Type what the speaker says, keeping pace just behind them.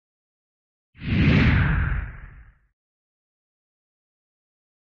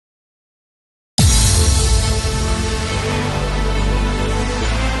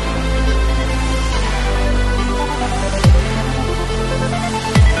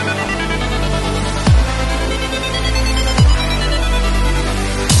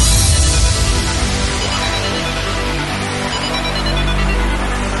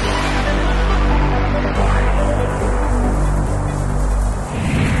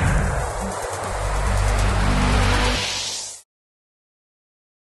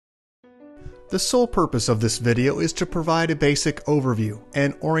The sole purpose of this video is to provide a basic overview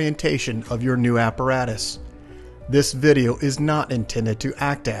and orientation of your new apparatus. This video is not intended to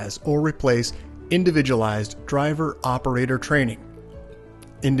act as or replace individualized driver-operator training.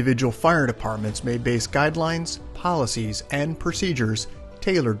 Individual fire departments may base guidelines, policies, and procedures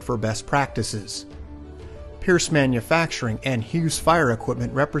tailored for best practices. Pierce Manufacturing and Hughes Fire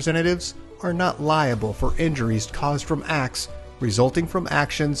Equipment representatives are not liable for injuries caused from acts resulting from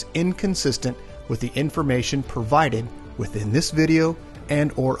actions inconsistent with the information provided within this video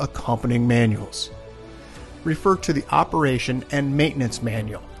and/or accompanying manuals. Refer to the Operation and Maintenance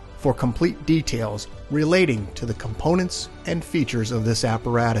Manual for complete details relating to the components and features of this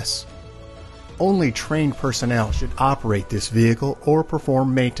apparatus. Only trained personnel should operate this vehicle or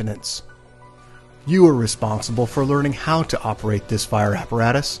perform maintenance. You are responsible for learning how to operate this fire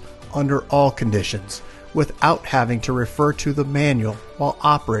apparatus under all conditions without having to refer to the manual while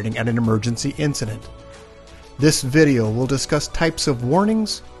operating at an emergency incident. This video will discuss types of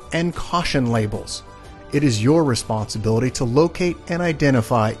warnings and caution labels. It is your responsibility to locate and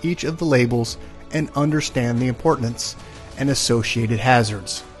identify each of the labels and understand the importance and associated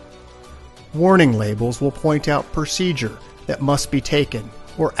hazards. Warning labels will point out procedure that must be taken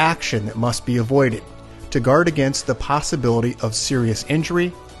or action that must be avoided to guard against the possibility of serious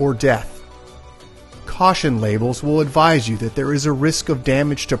injury or death. Caution labels will advise you that there is a risk of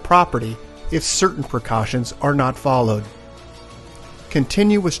damage to property if certain precautions are not followed.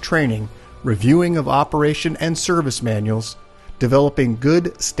 Continuous training, reviewing of operation and service manuals, developing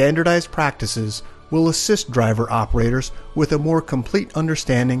good standardized practices will assist driver operators with a more complete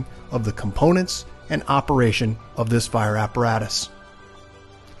understanding of the components and operation of this fire apparatus.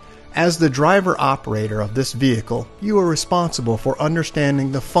 As the driver operator of this vehicle, you are responsible for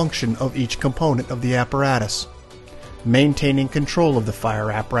understanding the function of each component of the apparatus, maintaining control of the fire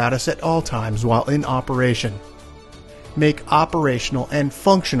apparatus at all times while in operation, make operational and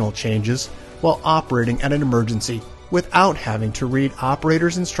functional changes while operating at an emergency without having to read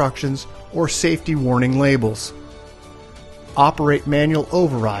operator's instructions or safety warning labels, operate manual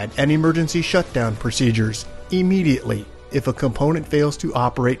override and emergency shutdown procedures immediately if a component fails to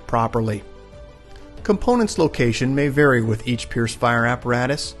operate properly. Component's location may vary with each Pierce fire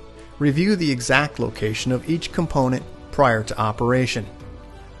apparatus. Review the exact location of each component prior to operation.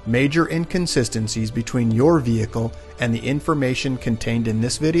 Major inconsistencies between your vehicle and the information contained in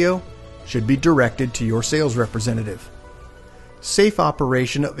this video should be directed to your sales representative. Safe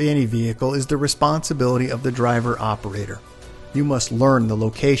operation of any vehicle is the responsibility of the driver operator. You must learn the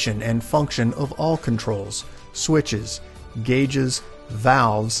location and function of all controls, switches, gauges,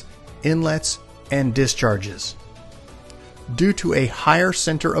 valves, inlets, and discharges. Due to a higher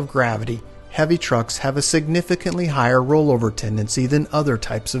center of gravity, heavy trucks have a significantly higher rollover tendency than other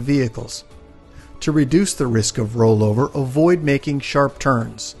types of vehicles. To reduce the risk of rollover, avoid making sharp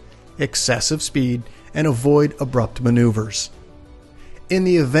turns, excessive speed, and avoid abrupt maneuvers. In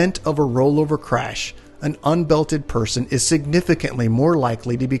the event of a rollover crash, an unbelted person is significantly more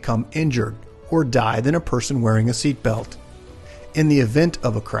likely to become injured or die than a person wearing a seatbelt. In the event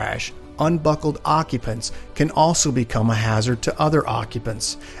of a crash, unbuckled occupants can also become a hazard to other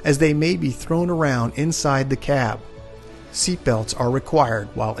occupants, as they may be thrown around inside the cab. Seatbelts are required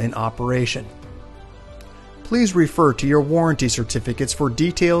while in operation. Please refer to your warranty certificates for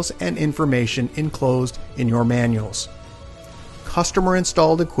details and information enclosed in your manuals.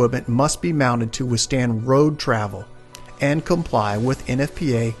 Customer-installed equipment must be mounted to withstand road travel and comply with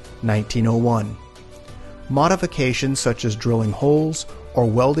NFPA 1901. Modifications such as drilling holes or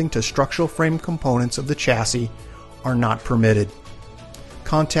welding to structural frame components of the chassis are not permitted.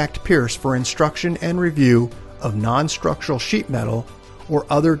 Contact Pierce for instruction and review of non-structural sheet metal or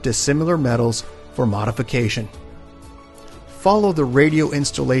other dissimilar metals for modification. Follow the radio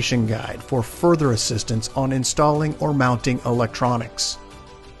installation guide for further assistance on installing or mounting electronics.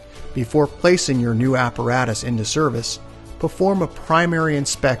 Before placing your new apparatus into service, perform a primary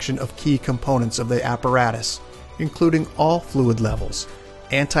inspection of key components of the apparatus, including all fluid levels,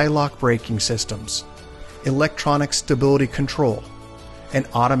 anti-lock braking systems, electronic stability control, and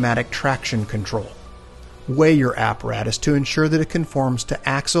automatic traction control. Weigh your apparatus to ensure that it conforms to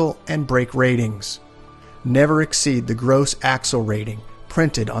axle and brake ratings. Never exceed the gross axle rating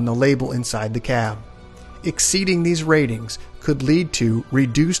printed on the label inside the cab. Exceeding these ratings could lead to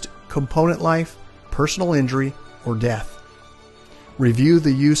reduced component life, personal injury, or death. Review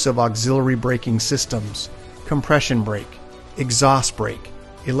the use of auxiliary braking systems, compression brake, exhaust brake,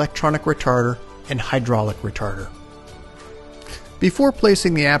 electronic retarder, and hydraulic retarder. Before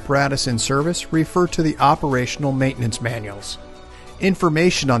placing the apparatus in service, refer to the operational maintenance manuals.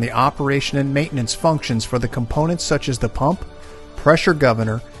 Information on the operation and maintenance functions for the components such as the pump, pressure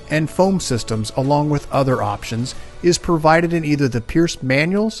governor, and foam systems, along with other options, is provided in either the Pierce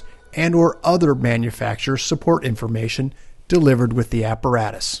manuals and or other manufacturer support information delivered with the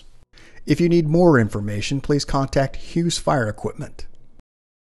apparatus. If you need more information, please contact Hughes Fire Equipment.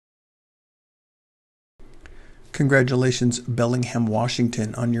 Congratulations, Bellingham,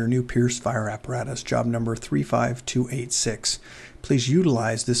 Washington, on your new Pierce fire apparatus, job number 35286. Please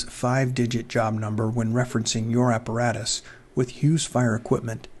utilize this 5-digit job number when referencing your apparatus with Hughes Fire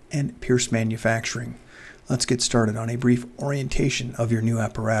Equipment and Pierce Manufacturing. Let's get started on a brief orientation of your new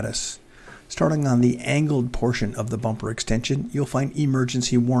apparatus. Starting on the angled portion of the bumper extension, you'll find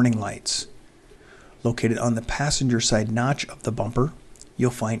emergency warning lights. Located on the passenger side notch of the bumper,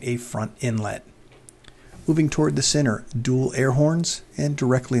 you'll find a front inlet. Moving toward the center, dual air horns, and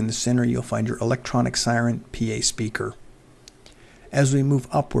directly in the center you'll find your electronic siren PA speaker. As we move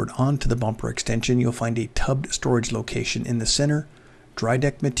upward onto the bumper extension, you'll find a tubbed storage location in the center, dry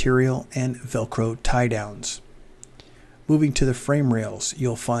deck material, and Velcro tie downs. Moving to the frame rails,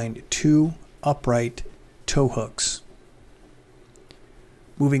 you'll find 2 upright tow hooks.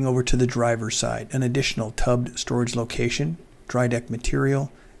 Moving over to the driver's side, an additional tubbed storage location, dry deck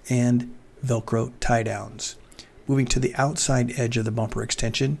material, and Velcro tie downs. Moving to the outside edge of the bumper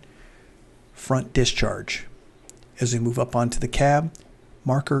extension, front discharge. As we move up onto the cab,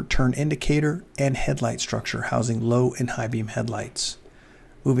 marker turn indicator and headlight structure housing low and high beam headlights.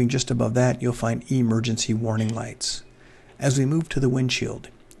 Moving just above that, you'll find emergency warning lights. As we move to the windshield,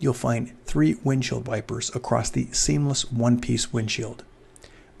 you'll find 3 windshield wipers across the seamless one-piece windshield.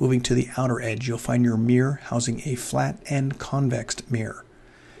 Moving to the outer edge, you'll find your mirror housing a flat and convex mirror.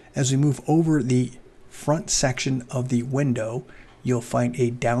 As we move over the front section of the window, you'll find a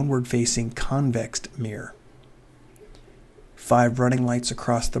downward-facing convex mirror. 5 running lights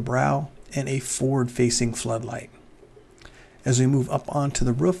across the brow and a forward-facing floodlight. As we move up onto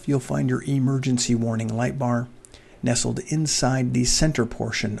the roof, you'll find your emergency warning light bar. Nestled inside the center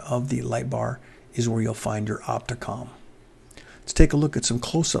portion of the light bar is where you'll find your Opticom. Let's take a look at some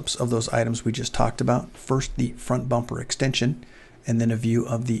close-ups of those items we just talked about. First, the front bumper extension, and then a view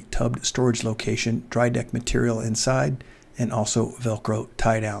of the tubbed storage location, dry deck material inside, and also Velcro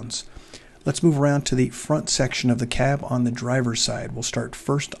tie downs. Let's move around to the front section of the cab on the driver's side. We'll start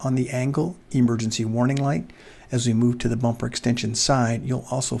first on the angle emergency warning light. As we move to the bumper extension side, you'll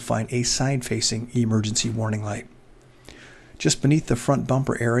also find a side-facing emergency warning light. Just beneath the front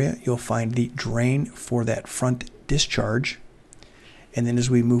bumper area, you'll find the drain for that front discharge. And then as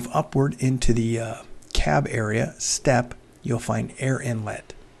we move upward into the cab area, step, you'll find air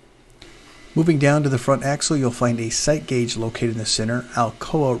inlet. Moving down to the front axle, you'll find a sight gauge located in the center,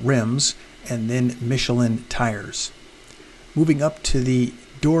 Alcoa rims, and then Michelin tires. Moving up to the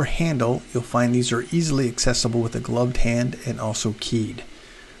door handle, you'll find these are easily accessible with a gloved hand and also keyed.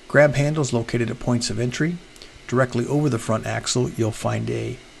 Grab handles located at points of entry. Directly over the front axle, you'll find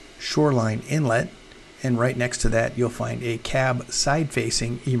a shoreline inlet, and right next to that, you'll find a cab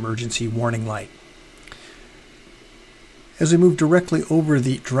side-facing emergency warning light. As we move directly over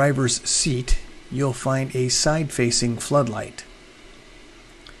the driver's seat, you'll find a side-facing floodlight.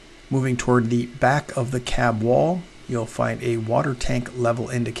 Moving toward the back of the cab wall, you'll find a water tank level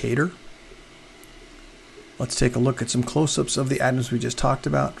indicator. Let's take a look at some close-ups of the items we just talked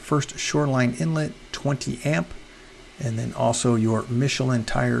about. First, shoreline inlet, 20 amp, and then also your Michelin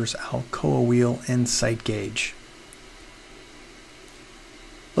tires, Alcoa wheel, and sight gauge.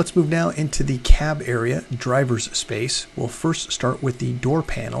 Let's move now into the cab area, driver's space. We'll first start with the door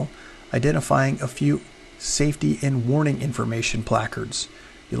panel, identifying a few safety and warning information placards.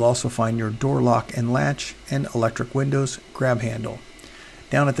 You'll also find your door lock and latch and electric windows grab handle.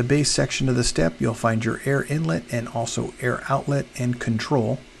 Down at the base section of the step, you'll find your air inlet and also air outlet and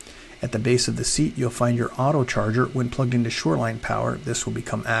control. At the base of the seat, you'll find your auto charger. When plugged into shoreline power, this will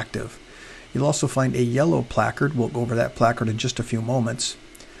become active. You'll also find a yellow placard. We'll go over that placard in just a few moments.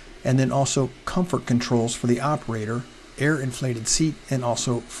 And then also comfort controls for the operator, air inflated seat, and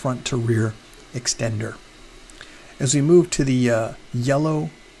also front to rear extender. As we move to the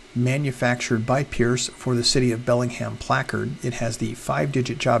yellow manufactured by Pierce for the City of Bellingham placard, it has the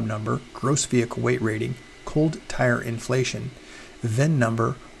 5-digit job number, gross vehicle weight rating, cold tire inflation, VIN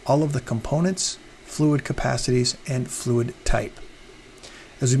number, all of the components, fluid capacities, and fluid type.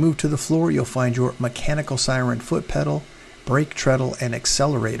 As we move to the floor, you'll find your mechanical siren foot pedal, brake treadle, and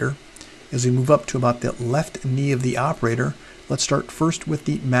accelerator. As we move up to about the left knee of the operator, let's start first with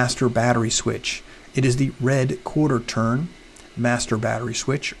the master battery switch. It is the red quarter turn master battery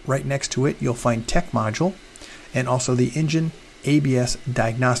switch. Right next to it, you'll find tech module and also the engine ABS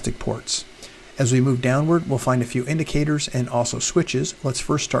diagnostic ports. As we move downward, we'll find a few indicators and also switches. Let's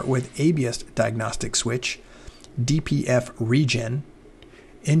first start with ABS diagnostic switch, DPF regen,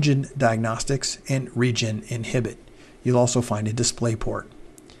 engine diagnostics, and regen inhibit. You'll also find a display port.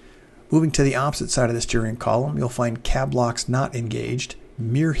 Moving to the opposite side of the steering column, you'll find cab locks not engaged,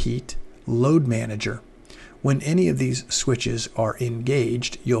 mirror heat, load manager. When any of these switches are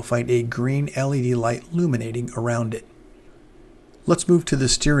engaged, you'll find a green LED light illuminating around it. Let's move to the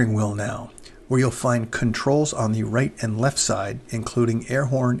steering wheel now, where you'll find controls on the right and left side, including air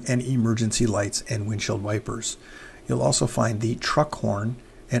horn and emergency lights and windshield wipers. You'll also find the truck horn,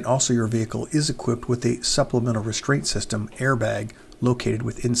 and also your vehicle is equipped with a supplemental restraint system airbag located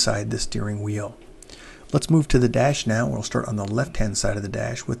within inside the steering wheel. Let's move to the dash now. We'll start on the left-hand side of the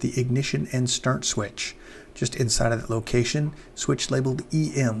dash with the ignition and start switch. Just inside of that location, switch labeled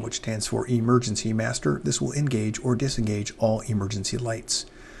EM, which stands for Emergency Master. This will engage or disengage all emergency lights.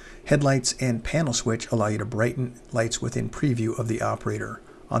 Headlights and panel switch allow you to brighten lights within preview of the operator.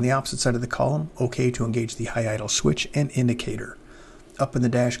 On the opposite side of the column, OK to engage the high idle switch and indicator. Up in the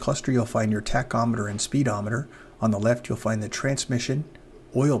dash cluster, you'll find your tachometer and speedometer. On the left, you'll find the transmission,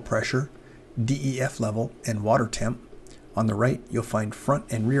 oil pressure, DEF level, and water temp. On the right, you'll find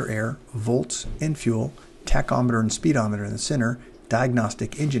front and rear air, volts and fuel, tachometer and speedometer in the center.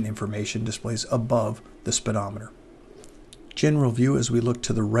 Diagnostic engine information displays above the speedometer. General view as we look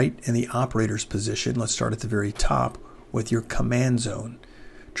to the right in the operator's position. Let's start at the very top with your command zone.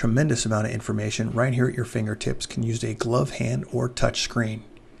 Tremendous amount of information right here at your fingertips. Can use a glove hand or touch screen.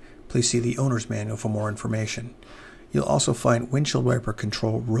 Please see the owner's manual for more information. You'll also find windshield wiper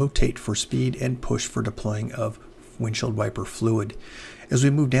control, rotate for speed, and push for deploying of windshield wiper fluid. As we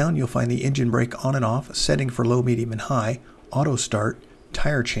move down, you'll find the engine brake on and off, setting for low, medium, and high, auto start,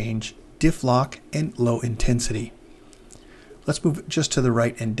 tire change, diff lock, and low intensity. Let's move just to the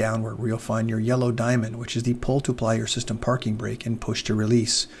right and downward, where you'll find your yellow diamond, which is the pull to apply your system parking brake and push to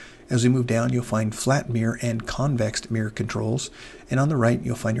release. As we move down, you'll find flat mirror and convex mirror controls. And on the right,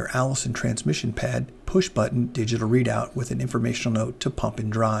 you'll find your Allison transmission pad, push button, digital readout with an informational note to pump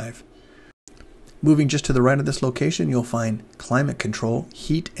and drive. Moving just to the right of this location, you'll find climate control,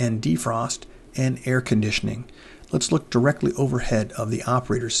 heat and defrost, and air conditioning. Let's look directly overhead of the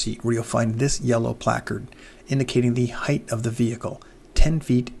operator's seat, where you'll find this yellow placard indicating the height of the vehicle, 10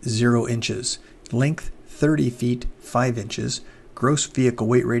 feet 0 inches, length 30 feet 5 inches, gross vehicle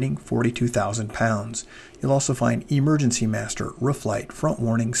weight rating 42,000 pounds. You'll also find emergency master, roof light, front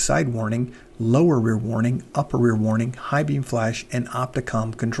warning, side warning, lower rear warning, upper rear warning, high beam flash, and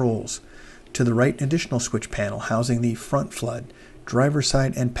Opticom controls. To the right, additional switch panel housing the front flood, driver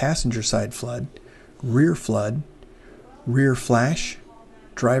side and passenger side flood, rear flash,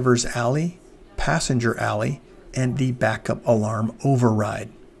 driver's alley, passenger alley, and the backup alarm override.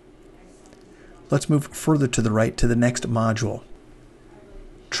 Let's move further to the right to the next module.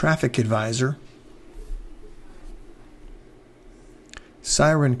 Traffic advisor,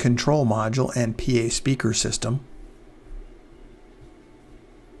 siren control module and PA speaker system.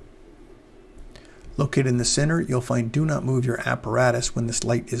 Located in the center, you'll find do not move your apparatus when this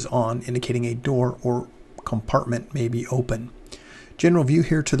light is on, indicating a door or compartment may be open. General view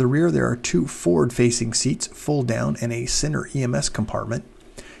here to the rear, there are two forward-facing seats, fold down, and a center EMS compartment.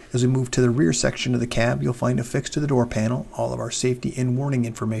 As we move to the rear section of the cab, you'll find affixed to the door panel all of our safety and warning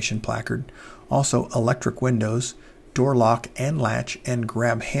information placard, also electric windows, door lock and latch, and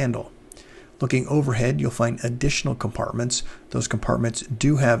grab handle. Looking overhead, you'll find additional compartments. Those compartments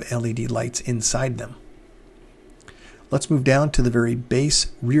do have LED lights inside them. Let's move down to the very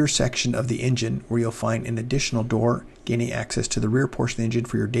base rear section of the engine, where you'll find an additional door gaining access to the rear portion of the engine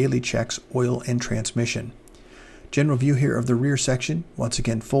for your daily checks, oil, and transmission. General view here of the rear section. Once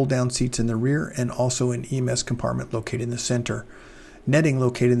again, fold down seats in the rear and also an EMS compartment located in the center. Netting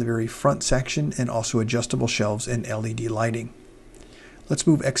located in the very front section, and also adjustable shelves and LED lighting. Let's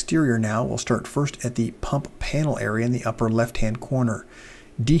move exterior now. We'll start first at the pump panel area in the upper left-hand corner.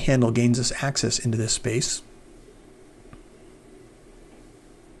 D handle gains us access into this space.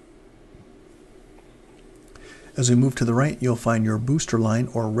 As we move to the right, you'll find your booster line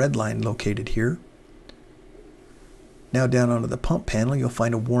or red line located here. Now down onto the pump panel, you'll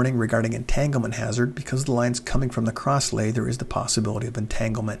find a warning regarding entanglement hazard. Because the line's coming from the cross lay, there is the possibility of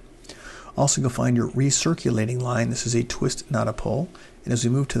entanglement. Also, you'll find your recirculating line. This is a twist, not a pull. And as we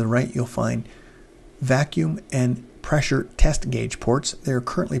move to the right, you'll find vacuum and pressure test gauge ports. They are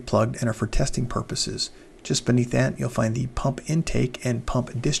currently plugged and are for testing purposes. Just beneath that, you'll find the pump intake and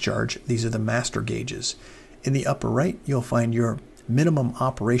pump discharge. These are the master gauges. In the upper right, you'll find your minimum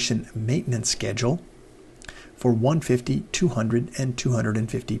operation maintenance schedule. for 150, 200, and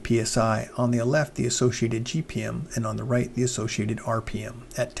 250 psi. On the left, the associated GPM, and on the right, the associated RPM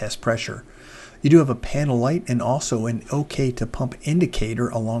at test pressure. You do have a panel light and also an OK to pump indicator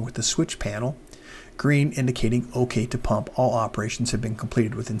along with the switch panel. Green indicating OK to pump. All operations have been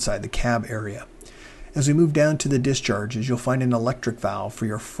completed with inside the cab area. As we move down to the discharges, you'll find an electric valve for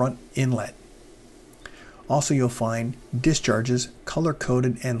your front inlet. Also, you'll find discharges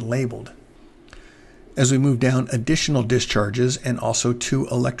color-coded and labeled. As we move down, additional discharges and also 2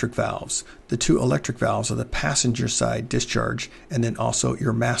 electric valves. The 2 electric valves are the passenger side discharge and then also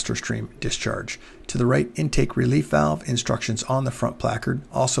your master stream discharge. To the right, intake relief valve, instructions on the front placard.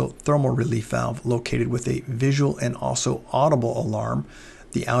 Also, thermal relief valve located with a visual and also audible alarm.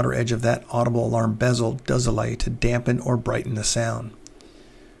 The outer edge of that audible alarm bezel does allow you to dampen or brighten the sound.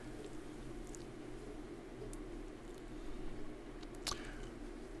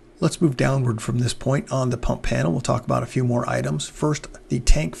 Let's move downward from this point on the pump panel. We'll talk about a few more items. First, the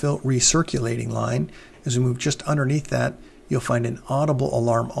tank fill recirculating line. As we move just underneath that, you'll find an audible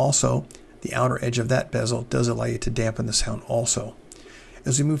alarm also. The outer edge of that bezel does allow you to dampen the sound also.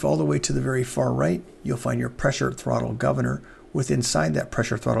 As we move all the way to the very far right, you'll find your pressure throttle governor. Inside that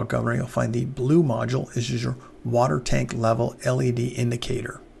pressure throttle governor, you'll find the blue module is your water tank level LED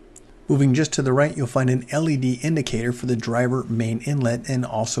indicator. Moving just to the right, you'll find an LED indicator for the driver main inlet and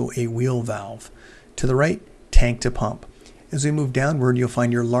also a wheel valve. To the right, tank to pump. As we move downward, you'll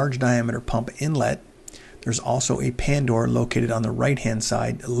find your large diameter pump inlet. There's also a pan door located on the right-hand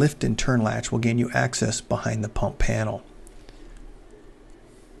side. Lift and turn latch will gain you access behind the pump panel.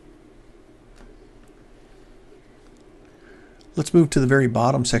 Let's move to the very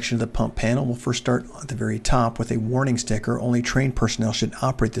bottom section of the pump panel. We'll first start at the very top with a warning sticker. Only trained personnel should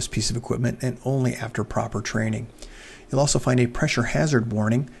operate this piece of equipment and only after proper training. You'll also find a pressure hazard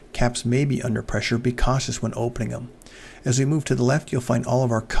warning. Caps may be under pressure. Be cautious when opening them. As we move to the left, you'll find all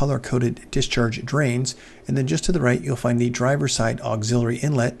of our color-coded discharge drains. And then just to the right, you'll find the driver's side auxiliary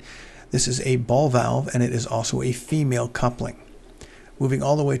inlet. This is a ball valve and it is also a female coupling. Moving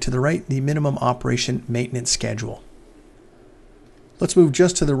all the way to the right, the minimum operation maintenance schedule. Let's move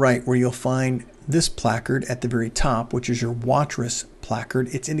just to the right where you'll find this placard at the very top, which is your wattress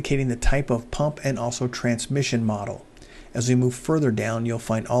placard. It's indicating the type of pump and also transmission model. As we move further down, you'll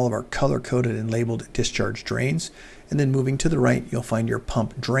find all of our color-coded and labeled discharge drains. And then moving to the right, you'll find your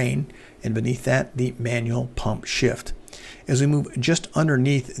pump drain. And beneath that, the manual pump shift. As we move just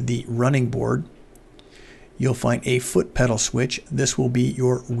underneath the running board, you'll find a foot pedal switch. This will be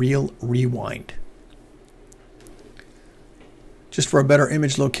your reel rewind. Just for a better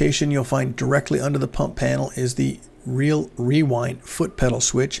image location, you'll find directly under the pump panel is the reel rewind foot pedal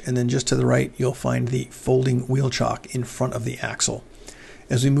switch, and then just to the right you'll find the folding wheel chock in front of the axle.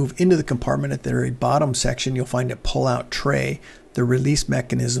 As we move into the compartment at the very bottom section, you'll find a pull-out tray. The release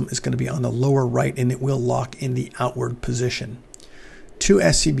mechanism is going to be on the lower right and it will lock in the outward position. 2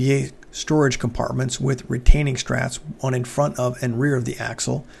 SCBA storage compartments with retaining straps, one in front of and rear of the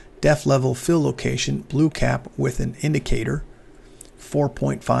axle. Def level fill location, blue cap with an indicator.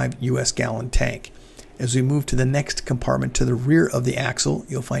 4.5 US gallon tank. As we move to the next compartment to the rear of the axle,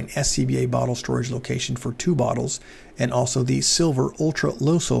 you'll find SCBA bottle storage location for 2 bottles and also the silver ultra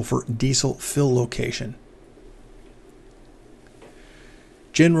low sulfur diesel fill location.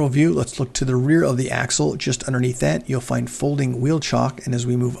 General view, let's look to the rear of the axle. Just underneath that, you'll find folding wheel chock, and as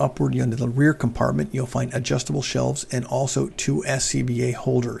we move upward into the rear compartment, you'll find adjustable shelves and also 2 SCBA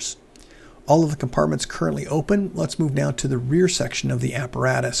holders. All of the compartments currently open. Let's move now to the rear section of the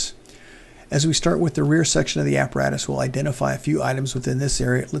apparatus. As we start with the rear section of the apparatus, we'll identify a few items within this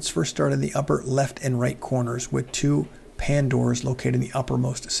area. Let's first start in the upper left and right corners with 2 pan doors located in the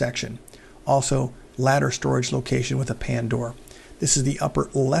uppermost section. Also, ladder storage location with a pan door. This is the upper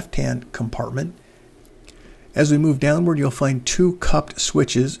left-hand compartment. As we move downward, you'll find 2 cupped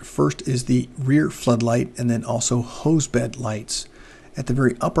switches. First is the rear floodlight and then also hose bed lights. At the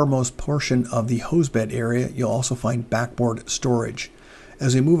very uppermost portion of the hosebed area, you'll also find backboard storage.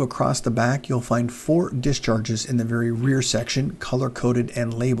 As we move across the back, you'll find 4 discharges in the very rear section, color-coded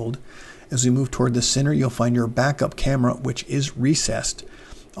and labeled. As we move toward the center, you'll find your backup camera, which is recessed.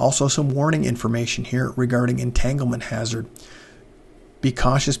 Also some warning information here regarding entanglement hazard. Be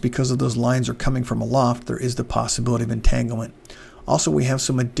cautious because of those lines are coming from aloft. There is the possibility of entanglement. Also, we have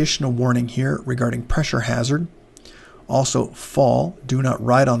some additional warning here regarding pressure hazard. Also, fall, do not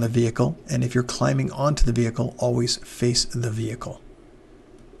ride on the vehicle, and if you're climbing onto the vehicle, always face the vehicle.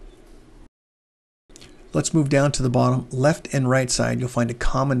 Let's move down to the bottom left and right side. You'll find a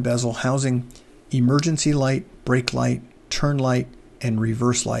common bezel housing emergency light, brake light, turn light, and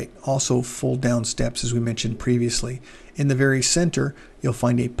reverse light. Also fold down steps as we mentioned previously. In the very center, you'll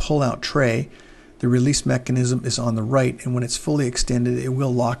find a pull-out tray. The release mechanism is on the right, and when it's fully extended, it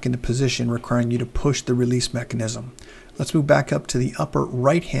will lock into position, requiring you to push the release mechanism. Let's move back up to the upper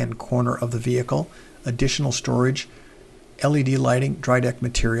right-hand corner of the vehicle. Additional storage, LED lighting, dry deck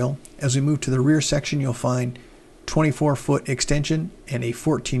material. As we move to the rear section, you'll find 24-foot extension and a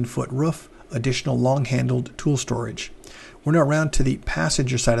 14-foot roof, additional long-handled tool storage. We're now around to the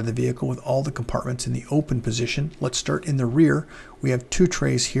passenger side of the vehicle with all the compartments in the open position. Let's start in the rear. We have two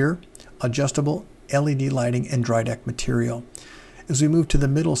trays here, adjustable, LED lighting, and dry deck material. As we move to the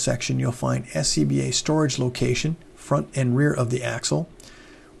middle section, you'll find SCBA storage location, front and rear of the axle.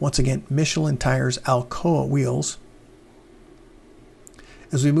 Once again, Michelin tires, Alcoa wheels.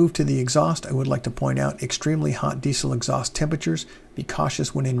 As we move to the exhaust, I would like to point out extremely hot diesel exhaust temperatures. Be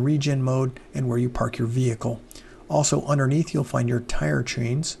cautious when in regen mode and where you park your vehicle. Also underneath, you'll find your tire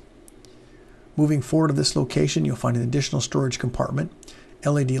chains. Moving forward to this location, you'll find an additional storage compartment,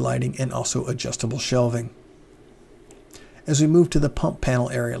 LED lighting, and also adjustable shelving. As we move to the pump panel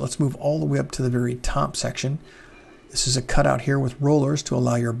area, let's move all the way up to the very top section. This is a cutout here with rollers to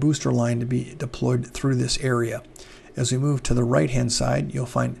allow your booster line to be deployed through this area. As we move to the right-hand side, you'll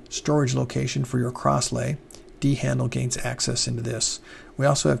find storage location for your crosslay. D-handle gains access into this. We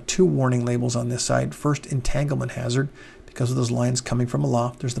also have two warning labels on this side. First, entanglement hazard. Because of those lines coming from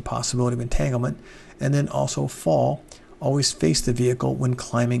aloft, there's the possibility of entanglement. And then also fall. Always face the vehicle when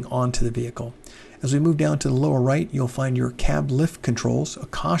climbing onto the vehicle. As we move down to the lower right, you'll find your cab lift controls. A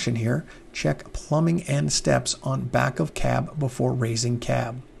caution here, check plumbing and steps on back of cab before raising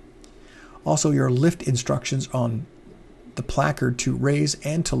cab. Also your lift instructions on the placard to raise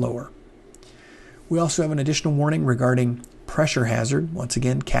and to lower. We also have an additional warning regarding pressure hazard. Once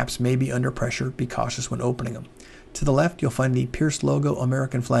again, caps may be under pressure. Be cautious when opening them. To the left, you'll find the Pierce logo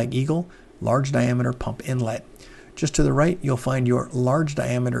American flag eagle, large diameter pump inlet. Just to the right, you'll find your large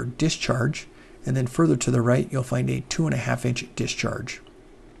diameter discharge, and then further to the right, you'll find a 2.5-inch discharge.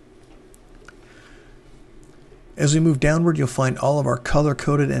 As we move downward, you'll find all of our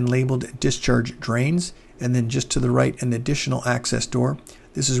color-coded and labeled discharge drains, and then just to the right, an additional access door.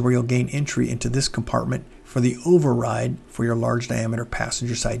 This is where you'll gain entry into this compartment for the override for your large diameter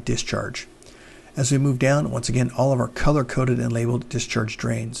passenger side discharge. As we move down, once again, all of our color-coded and labeled discharge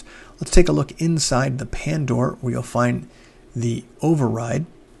drains. Let's take a look inside the pan door where you'll find the override.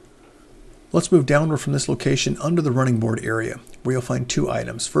 Let's move downward from this location under the running board area where you'll find two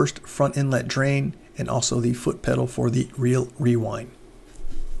items. First, front inlet drain, and also the foot pedal for the rear rewind.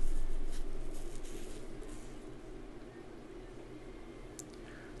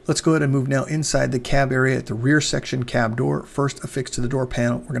 Let's go ahead and move now inside the cab area at the rear section cab door. First, affixed to the door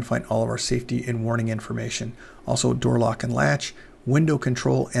panel, we're going to find all of our safety and warning information. Also, door lock and latch, window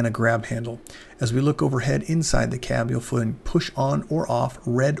control, and a grab handle. As we look overhead inside the cab, you'll find push on or off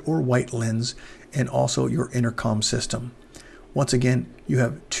red or white lens, and also your intercom system. Once again, you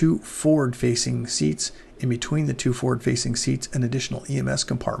have two forward-facing seats. In between the two forward-facing seats, an additional EMS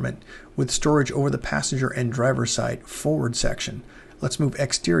compartment with storage over the passenger and driver side forward section. Let's move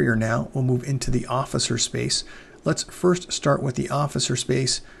exterior now. We'll move into the officer space. Let's first start with the officer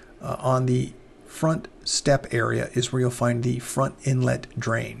space. On the front step area is where you'll find the front inlet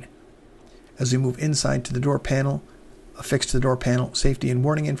drain. As we move inside to the door panel, affixed to the door panel, safety and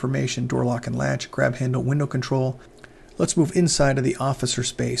warning information, door lock and latch, grab handle, window control. Let's move inside of the officer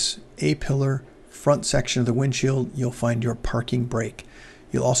space. A-pillar, front section of the windshield, you'll find your parking brake.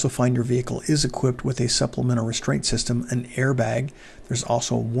 You'll also find your vehicle is equipped with a supplemental restraint system, an airbag. There's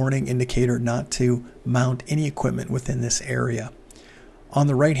also a warning indicator not to mount any equipment within this area. On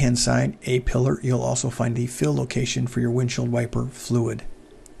the right-hand side, A-pillar, you'll also find the fill location for your windshield wiper fluid.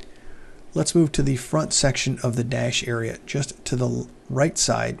 Let's move to the front section of the dash area, just to the right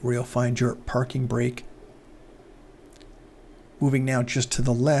side where you'll find your parking brake. Moving now just to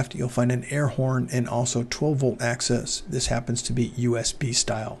the left, you'll find an air horn and also 12-volt access. This happens to be USB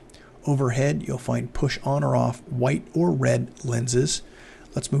style. Overhead, you'll find push on or off white or red lenses.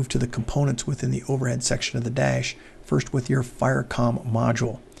 Let's move to the components within the overhead section of the dash, first with your FireCom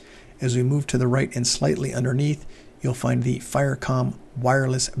module. As we move to the right and slightly underneath, you'll find the FireCom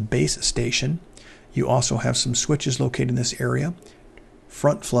wireless base station. You also have some switches located in this area.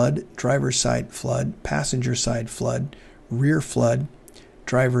 Front flood, driver's side flood, passenger side flood, rear flood,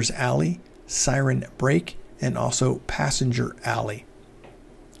 driver's alley, siren brake, and also passenger alley.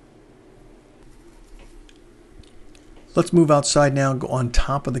 Let's move outside now and go on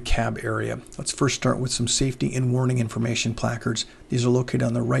top of the cab area. Let's first start with some safety and warning information placards. These are located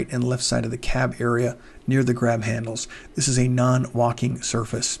on the right and left side of the cab area near the grab handles. This is a non-walking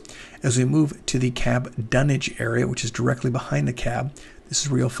surface. As we move to the cab dunnage area, which is directly behind the cab, this is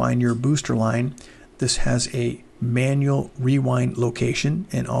where you'll find your booster line. This has a manual rewind location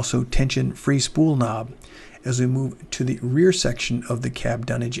and also tension-free spool knob. As we move to the rear section of the cab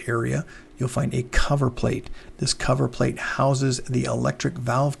dunnage area, you'll find a cover plate. This cover plate houses the electric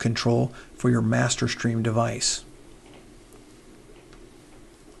valve control for your master stream device.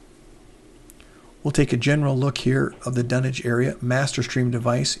 We'll take a general look here of the dunnage area. Master stream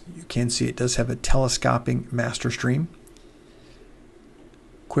device, you can see it does have a telescoping master stream.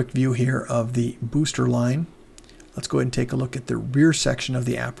 Quick view here of the booster line. Let's go ahead and take a look at the rear section of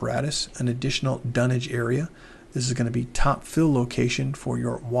the apparatus, an additional dunnage area. This is going to be top fill location for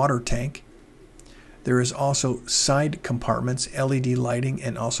your water tank. There is also side compartments, LED lighting,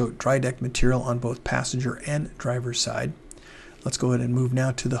 and also dry deck material on both passenger and driver's side. Let's go ahead and move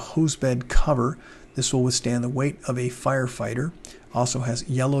now to the hose bed cover. This will withstand the weight of a firefighter. Also has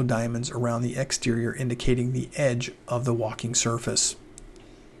yellow diamonds around the exterior indicating the edge of the walking surface.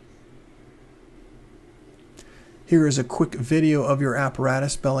 Here is a quick video of your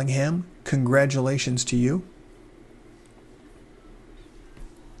apparatus, Bellingham. Congratulations to you.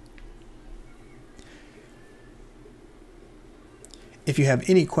 If you have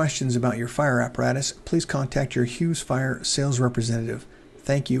any questions about your fire apparatus, please contact your Hughes Fire sales representative.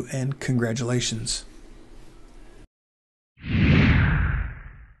 Thank you and congratulations.